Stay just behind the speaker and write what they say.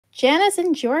Janice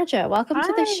in Georgia. Welcome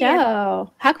to the Hi.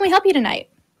 show. How can we help you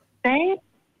tonight? Thanks.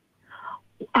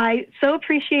 I so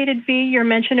appreciated, V, your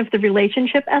mention of the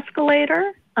relationship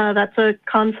escalator. That's a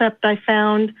concept I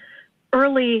found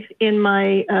early in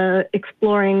my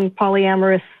exploring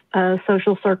polyamorous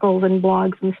social circles and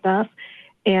blogs and stuff.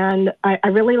 And I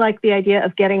really like the idea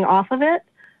of getting off of it.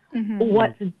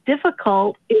 What's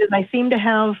difficult is I seem to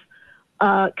have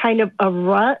kind of a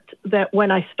rut that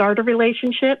when I start a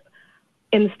relationship,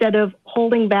 instead of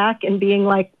holding back and being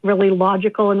like really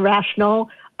logical and rational,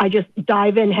 I just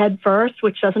dive in head first,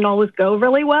 which doesn't always go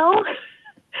really well.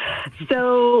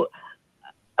 So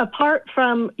apart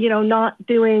from, not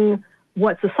doing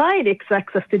what society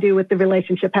expects us to do with the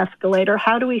relationship escalator,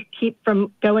 how do we keep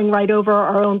from going right over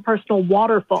our own personal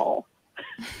waterfall?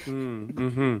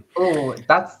 Oh,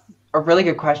 that's a really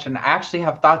good question. I actually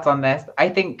have thoughts on this. I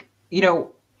think,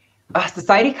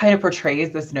 society kind of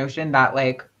portrays this notion that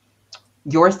like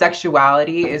your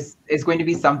sexuality is going to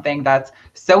be something that's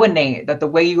so innate that the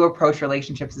way you approach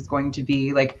relationships is going to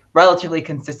be like relatively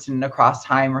consistent across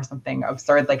time or something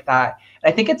absurd like that.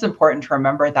 And I think it's important to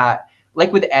remember that,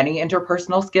 like with any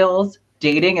interpersonal skills,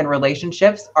 dating and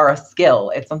relationships are a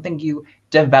skill. It's something you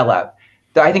develop.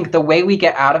 So I think the way we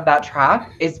get out of that trap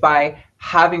is by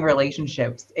having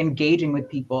relationships, engaging with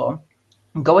people,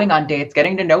 going on dates,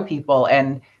 getting to know people,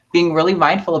 and being really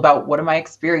mindful about what am I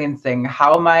experiencing?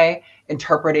 How am I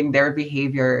interpreting their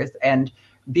behaviors, and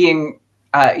being,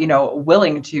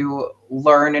 willing to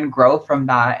learn and grow from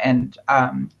that. And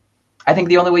I think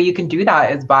the only way you can do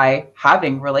that is by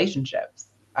having relationships.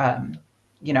 I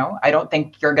don't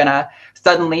think you're gonna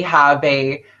suddenly have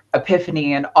a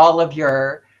epiphany and all of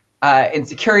your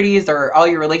insecurities or all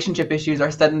your relationship issues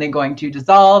are suddenly going to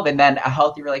dissolve, and then a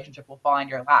healthy relationship will fall in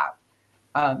your lap.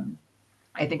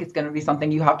 I think it's going to be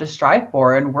something you have to strive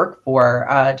for and work for,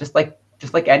 just like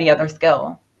any other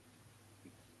skill.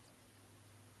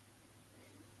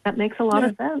 That makes a lot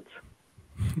of sense.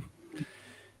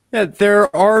 Yeah,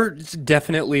 there are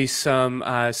definitely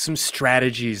some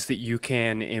strategies that you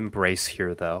can embrace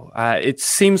here, though. It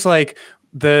seems like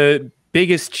the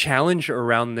biggest challenge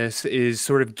around this is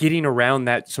sort of getting around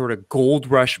that sort of gold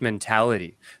rush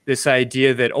mentality. This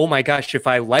idea that, oh my gosh, if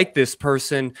I like this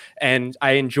person and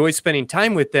I enjoy spending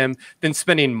time with them, then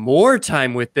spending more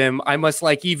time with them, I must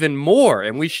like even more,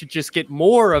 and we should just get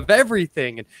more of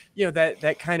everything. And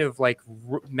that kind of like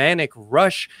manic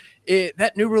rush.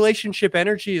 That new relationship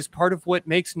energy is part of what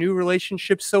makes new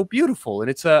relationships so beautiful. And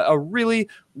it's a really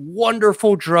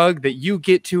wonderful drug that you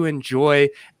get to enjoy,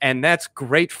 and that's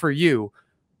great for you.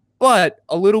 But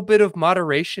a little bit of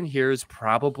moderation here is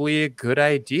probably a good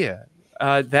idea.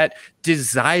 That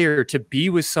desire to be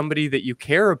with somebody that you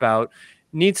care about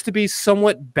needs to be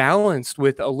somewhat balanced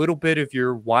with a little bit of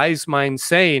your wise mind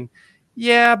saying,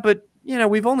 yeah, but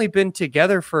we've only been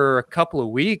together for a couple of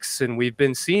weeks and we've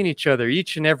been seeing each other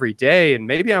each and every day. And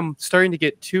maybe I'm starting to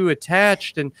get too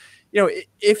attached. And,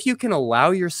 if you can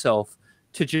allow yourself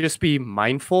to just be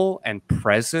mindful and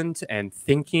present and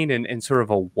thinking in sort of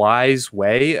a wise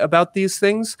way about these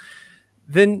things,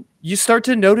 then you start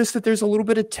to notice that there's a little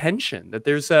bit of tension, that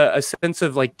there's a sense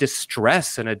of like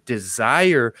distress and a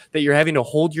desire that you're having to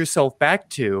hold yourself back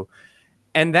to.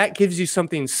 And that gives you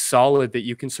something solid that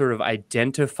you can sort of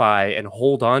identify and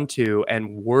hold on to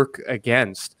and work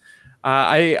against.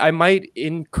 I might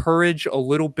encourage a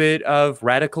little bit of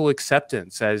radical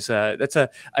acceptance, as that's a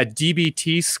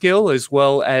DBT skill as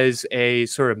well as a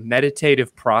sort of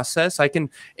meditative process. I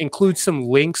can include some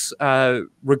links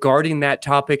regarding that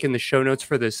topic in the show notes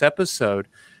for this episode.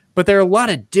 But there are a lot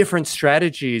of different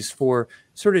strategies for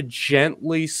sort of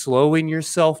gently slowing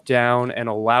yourself down and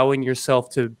allowing yourself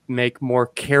to make more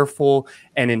careful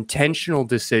and intentional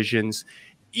decisions,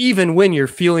 even when you're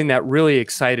feeling that really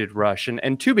excited rush.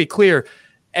 And to be clear,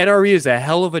 NRE is a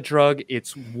hell of a drug.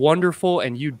 It's wonderful,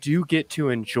 and you do get to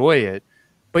enjoy it,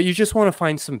 but you just want to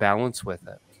find some balance with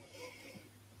it.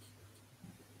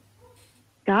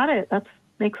 Got it. That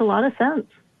makes a lot of sense.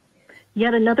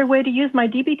 Yet another way to use my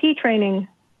DBT training.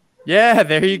 Yeah,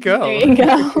 there you go. There you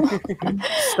go.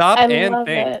 Stop and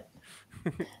think.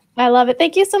 I love it.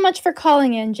 Thank you so much for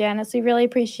calling in, Janice. We really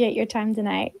appreciate your time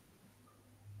tonight.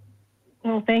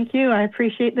 Well, thank you. I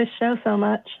appreciate this show so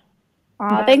much.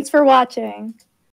 Thanks for watching.